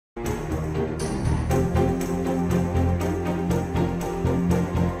Hey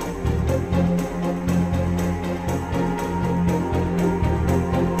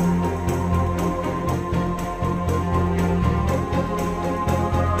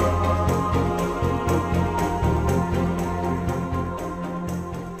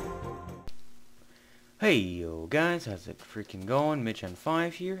yo guys, how's it freaking going?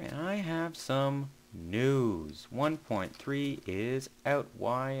 Mitch5 here, and I have some news. 1.3 is out.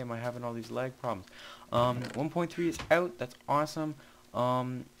 Why am I having all these lag problems? 1.3 is out. That's awesome.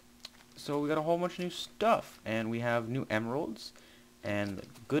 So we got a whole bunch of new stuff, and we have new emeralds. And the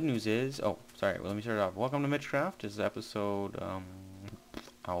good news is, oh, sorry, well, let me start it off. Welcome to Mitchcraft. This is episode,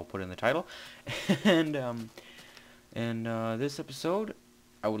 I'll put in the title. and this episode,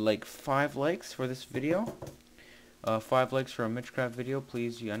 I would like 5 likes for this video. 5 likes for a Mitchcraft video,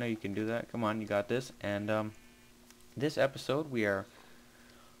 please. I know you can do that. Come on, you got this. And this episode, we are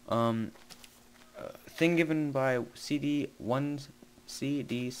thing given by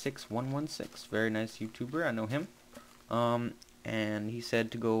CD6116. Very nice YouTuber. I know him. And he said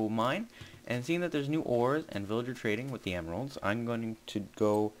to go mine. And seeing that there's new ores and villager trading with the emeralds, I'm going to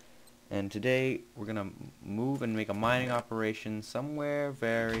go. And today we're gonna move and make a mining operation somewhere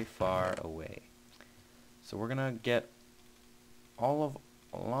very far away. So we're gonna get a lot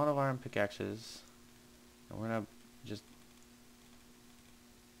of iron pickaxes, and we're gonna just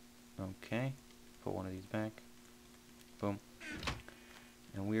put one of these back. Boom.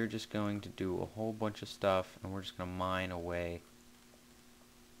 And we're just going to do a whole bunch of stuff, and we're just gonna mine away.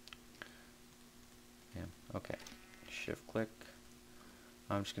 Yeah. Okay. Shift click.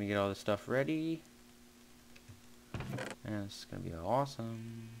 I'm just going to get all this stuff ready. And it's going to be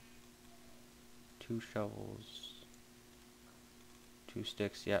awesome. 2 shovels. 2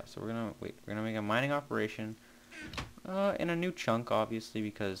 sticks. Yeah, so we're going to make a mining operation in a new chunk, obviously,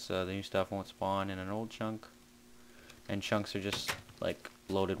 because the new stuff won't spawn in an old chunk. And chunks are just like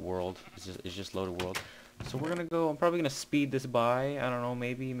loaded world. It's just loaded world. So we're going to go, I'm probably going to speed this by. I don't know,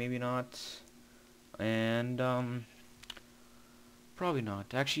 maybe not. And probably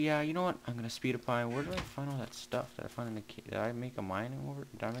not. Actually, yeah, you know what? I'm gonna speed up by. Where did I find all that stuff? Did I find in the Did I make a mine over?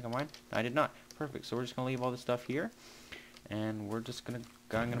 Did I make a mine? I did not. Perfect. So we're just gonna leave all this stuff here, and we're just gonna.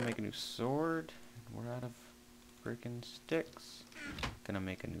 I'm gonna make a new sword. We're out of freaking sticks. Gonna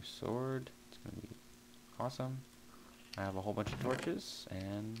make a new sword. It's gonna be awesome. I have a whole bunch of torches,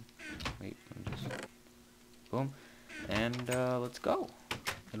 and wait, let me just boom, and let's go.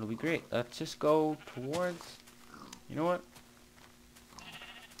 It'll be great. Let's just go towards. You know what?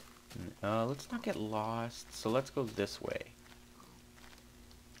 Let's not get lost, so let's go this way.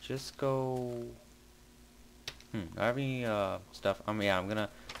 Just go. Do I have any stuff? Yeah, I'm gonna,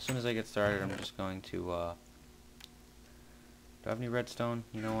 as soon as I get started, I'm just going to, do I have any redstone?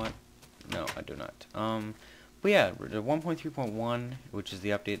 You know what? No, I do not. But yeah, the 1.3.1, which is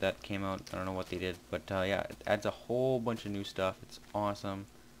the update that came out, I don't know what they did, but yeah, it adds a whole bunch of new stuff. It's awesome.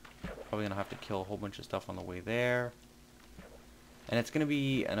 Probably gonna have to kill a whole bunch of stuff on the way there. And it's going to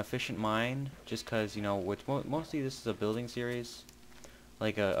be an efficient mine, just because, you know, mostly this is a building series,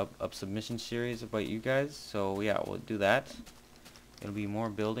 like a submission series about you guys. So yeah, we'll do that. It'll be more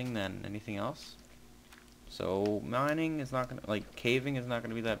building than anything else. So mining is not going to, like, caving is not going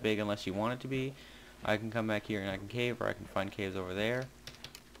to be that big unless you want it to be. I can come back here and I can cave, or I can find caves over there.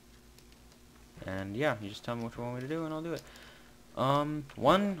 And yeah, you just tell me what you want me to do and I'll do it.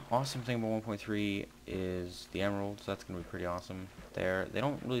 One awesome thing about 1.3 is the emeralds. That's gonna be pretty awesome. They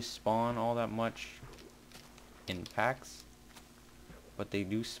don't really spawn all that much in packs, but they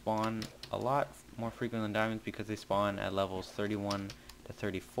do spawn a lot more frequent than diamonds because they spawn at levels 31 to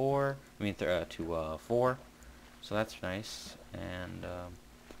 34. I mean to 4. So that's nice. And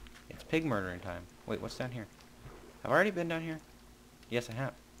it's pig murdering time. Wait, what's down here? Have I already been down here? Yes, I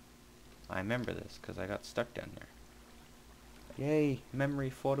have. I remember this because I got stuck down there. Yay, memory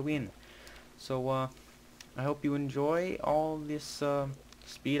for the win. So I hope you enjoy all this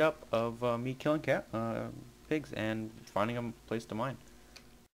speed up of me killing pigs and finding a place to mine.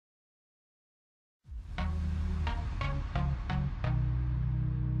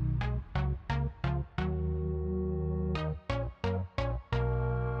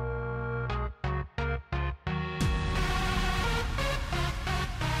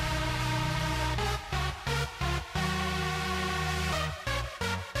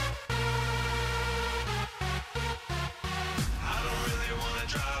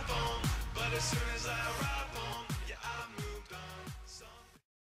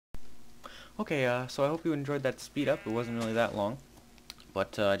 Okay, so I hope you enjoyed that speed up. It wasn't really that long,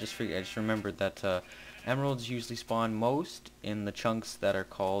 but I just remembered that Emeralds usually spawn most in the chunks that are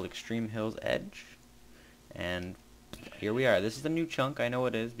called Extreme Hills Edge. And here we are. This is the new chunk. I know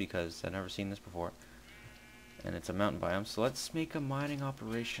it is because I've never seen this before. And it's a mountain biome. So let's make a mining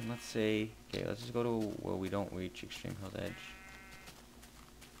operation. Let's say, okay, let's just go to where we don't reach Extreme Hills Edge.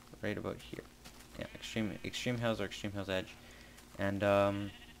 Right about here. Yeah, Extreme Hills or Extreme Hills Edge. And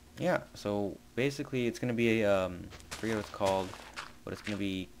yeah, so basically it's gonna be a I forget what it's called, but it's gonna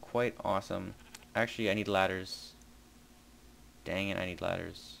be quite awesome. Actually, I need ladders. Dang it, I need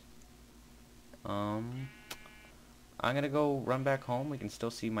ladders. I'm gonna go run back home. We can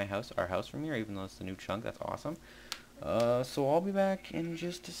still see my house, our house from here, even though it's the new chunk. That's awesome. So I'll be back in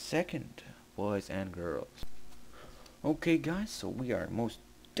just a second, boys and girls. Okay, guys, so we are most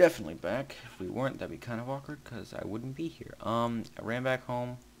definitely back. If we weren't, that'd be kind of awkward, because I wouldn't be here. I ran back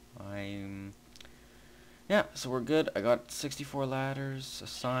home. Yeah, so we're good. I got 64 ladders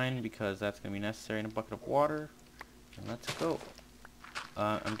assigned, because that's going to be necessary in a bucket of water. And let's go.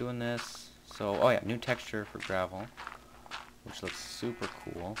 I'm doing this. So, oh yeah, new texture for gravel, which looks super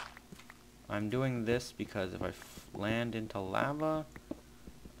cool. I'm doing this because if I land into lava,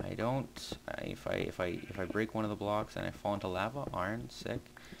 I don't. If I break one of the blocks and I fall into lava, iron, sick.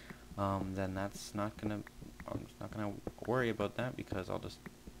 Then that's not gonna. I'm just not gonna worry about that because I'll just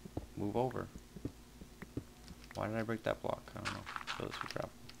move over. Why did I break that block? I don't know. So this would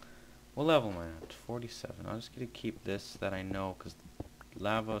gravel. What level am I at? 47. I'm just gonna keep this that I know because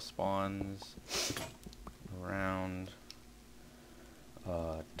lava spawns around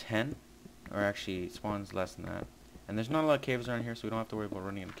 10, or actually it spawns less than that. And there's not a lot of caves around here, so we don't have to worry about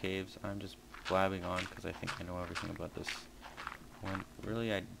running into caves. I'm just blabbing on because I think I know everything about this when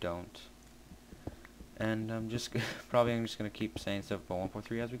really I don't. And I'm just I'm just gonna keep saying stuff about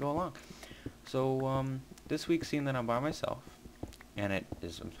 1.3 as we go along. So this week, seeing that I'm by myself, and I'm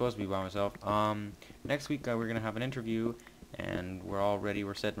supposed to be by myself. Next week we're gonna have an interview, and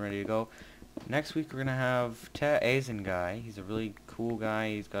we're set and ready to go. Next week we're gonna have Azen guy. He's a really cool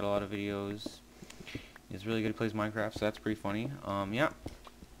guy. He's got a lot of videos. He's really good. He plays Minecraft, so that's pretty funny. Yeah.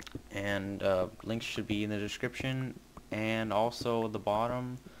 And links should be in the description, and also the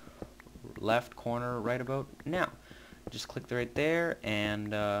bottom left corner right about now. Just click right there,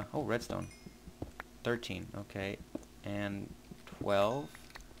 and oh, redstone. 13, okay, and 12.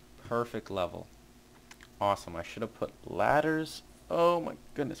 Perfect level. Awesome. I should have put ladders. Oh my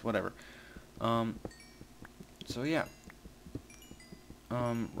goodness, whatever. So yeah.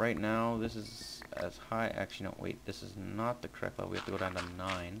 Right now this is as high. Actually, no, wait. This is not the correct level. We have to go down to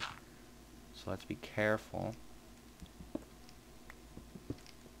 9. So let's be careful.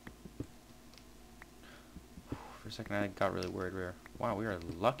 For a second, I got really worried. Wow, we are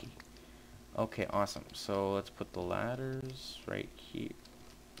lucky. Okay, awesome. So let's put the ladders right here.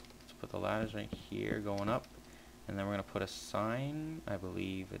 Let's put the ladders right here, going up, and then we're gonna put a sign. I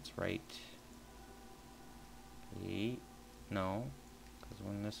believe it's right. No, because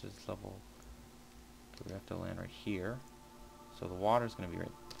when this is level, we have to land right here. So the water's gonna be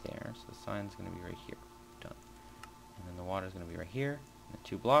right there. So the sign's gonna be right here. Done. And then the water's gonna be right here. The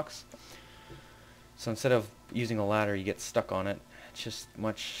 2 blocks. So instead of using a ladder, you get stuck on it. It's just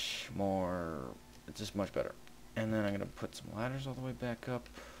much more. It's just much better. And then I'm gonna put some ladders all the way back up.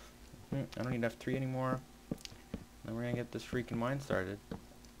 I don't need F3 anymore. Then we're gonna get this freaking mine started,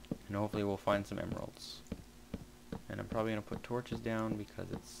 and hopefully we'll find some emeralds. And I'm probably gonna put torches down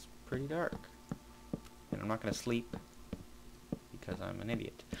because it's pretty dark. And I'm not gonna sleep because I'm an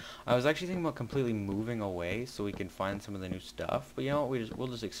idiot. I was actually thinking about completely moving away so we can find some of the new stuff, but you know what? We'll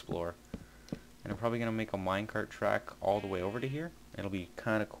just explore. And I'm probably gonna make a minecart track all the way over to here. It'll be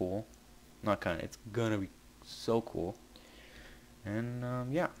kind of cool. Not kind of. It's gonna be so cool.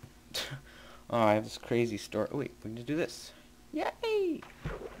 And yeah. Oh, I have this crazy story. Oh, wait, we can just do this. Yay!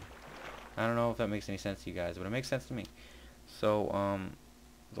 I don't know if that makes any sense to you guys, but it makes sense to me. So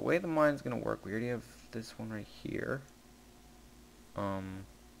the way the mine's gonna work, we already have this one right here. Wait,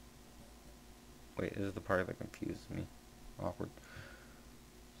 this is the part that confuses me. Awkward.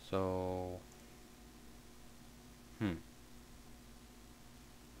 So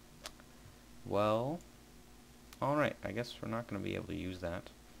well, alright, I guess we're not going to be able to use that.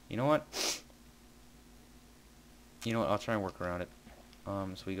 You know what? I'll try and work around it.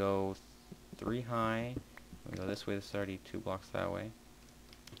 So we go 3 high. We go this way, this is already 2 blocks that way.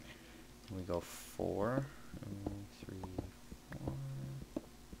 We go 4. 3, 4.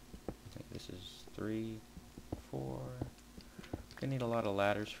 Wait, this is 3, 4. Gonna need a lot of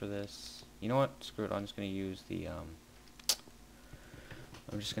ladders for this. You know what? Screw it. I'm just gonna use the I'm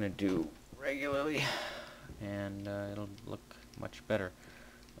just gonna do regularly, and it'll look much better.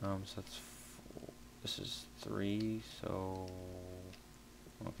 So that's this is 3, so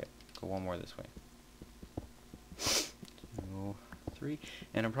okay, go one more this way. 2, 3,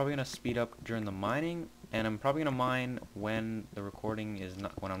 and I'm probably gonna speed up during the mining, and I'm probably gonna mine when the recording is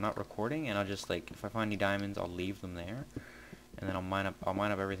not, when I'm not recording, and I'll just like, if I find any diamonds, I'll leave them there, and then I'll mine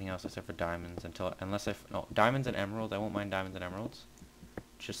up everything else except for diamonds until, no, diamonds and emeralds. I won't mine diamonds and emeralds,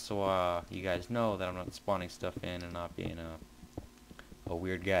 just so you guys know that I'm not spawning stuff in and not being a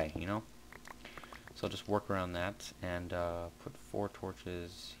weird guy, you know. So I'll just work around that and put 4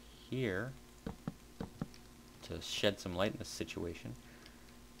 torches here to shed some light in this situation.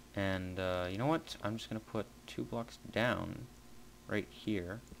 And you know what? I'm just gonna put 2 blocks down, right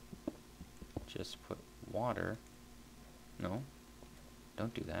here. Just put water. No,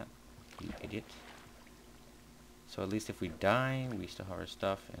 don't do that, you idiot. So at least if we die, we still have our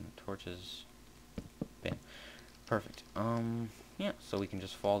stuff and torches. Bam. Perfect. Yeah, so we can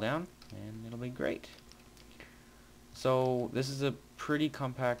just fall down and it'll be great. So this is a pretty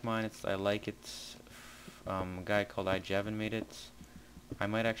compact mine. I like it. A guy called iJevin made it. I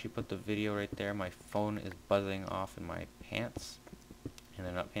might actually put the video right there. My phone is buzzing off in my pants, and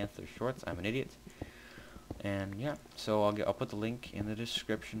they're not pants, they're shorts. I'm an idiot. And yeah, so I'll put the link in the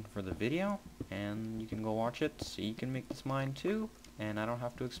description for the video, and you can go watch it so you can make this mine too, and I don't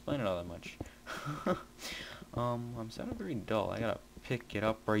have to explain it all that much. I'm sounding very dull. I gotta pick it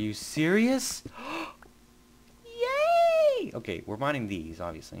up. Are you serious? Yay! Okay, we're mining these,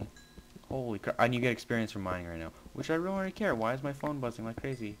 obviously. Holy crap. And you get experience from mining right now, which I really don't care. Why is my phone buzzing like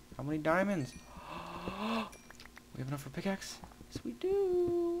crazy? How many diamonds? We have enough for pickaxe? Yes, we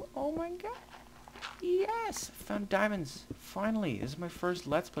do. Oh my god. Yes! Found diamonds. Finally. This is my first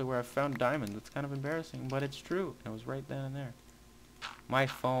Let's Play where I found diamonds. It's kind of embarrassing, but it's true. It was right then and there. My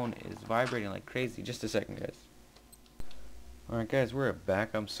phone is vibrating like crazy. Just a second, guys. Alright, guys, we're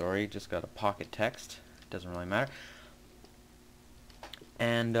back. I'm sorry. Just got a pocket text. Doesn't really matter.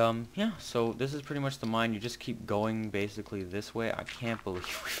 And, yeah, so this is pretty much the mine. You just keep going basically this way. I can't believe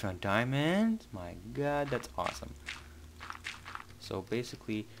we found diamonds. My god, that's awesome. So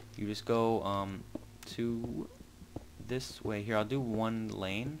basically, you just go, to this way here. I'll do one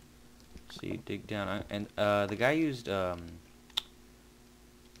lane. So you dig down. And, the guy used,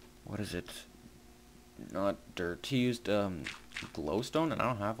 what is it? Not dirt. He used, glowstone, and I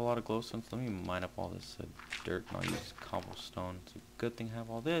don't have a lot of glowstone, so let me mine up all this dirt, and I'll use cobblestone. It's a good thing to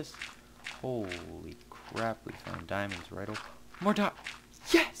have all this. Holy crap, we found diamonds right over. More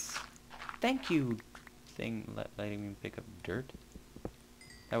yes! Thank you, thing letting me pick up dirt.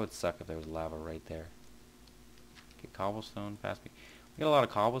 That would suck if there was lava right there. Get cobblestone, pass me. We get a lot of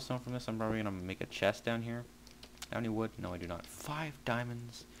cobblestone from this. I'm probably gonna make a chest down here. How many wood? No, I do not. 5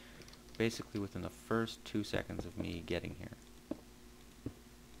 diamonds. Basically within the first 2 seconds of me getting here.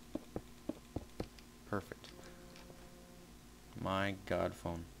 Perfect. My god,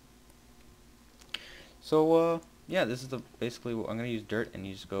 phone. So yeah, this is basically what I'm gonna use dirt, and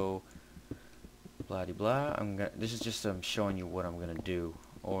you just go blah de blah. This is just showing you what I'm gonna do,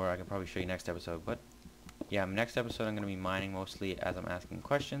 or I can probably show you next episode. But yeah, next episode I'm gonna be mining mostly as I'm asking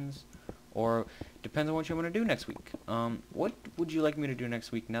questions. Or, depends on what you want to do next week. What would you like me to do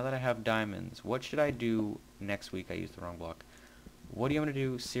next week now that I have diamonds? What should I do next week? I used the wrong block. What do you want me to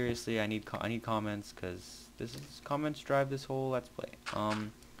do? Seriously, I need comments, because comments drive this whole Let's Play.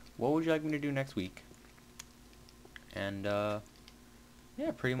 What would you like me to do next week? And,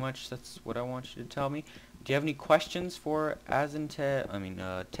 yeah, pretty much that's what I want you to tell me. Do you have any questions for Azin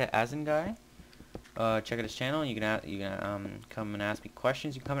Guy? Check out his channel. You can come and ask me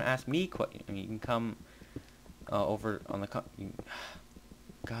questions. You can come and ask me you can come over on the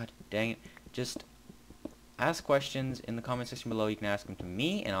God dang it! Just ask questions in the comment section below. You can ask them to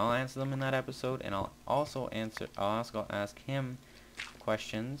me, and I'll answer them in that episode. And I'll also ask him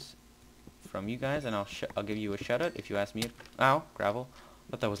questions from you guys, and I'll give you a shout out if you ask me. Ow, gravel!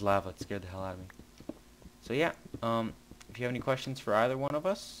 I thought that was lava. It scared the hell out of me. So yeah, if you have any questions for either one of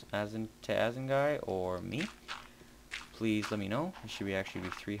us, Azin Guy or me, please let me know. It should actually be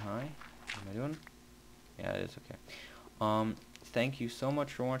 3 high. What am I doing? Yeah, it is okay. Thank you so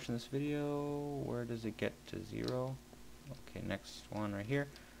much for watching this video. Where does it get to 0? Okay, next one right here.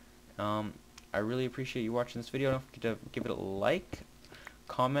 I really appreciate you watching this video. Don't forget to give it a like,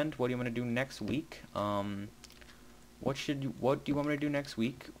 comment. What do you want to do next week? What do you want me to do next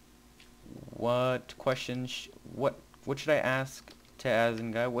week? What questions? What should I ask to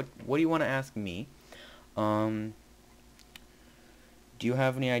Azin Guy? What do you want to ask me? Do you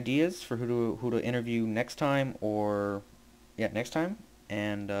have any ideas for who to interview next time, or yeah, next time?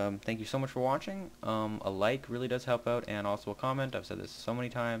 And thank you so much for watching. A like really does help out, and also a comment. I've said this so many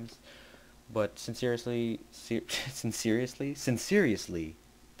times, But sincerely,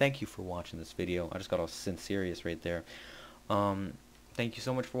 thank you for watching this video. I just got all sincerious right there. Thank you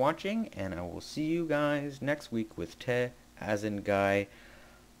so much for watching, and I will see you guys next week with Te as in Guy.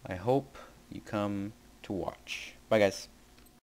 I hope you come to watch. Bye, guys.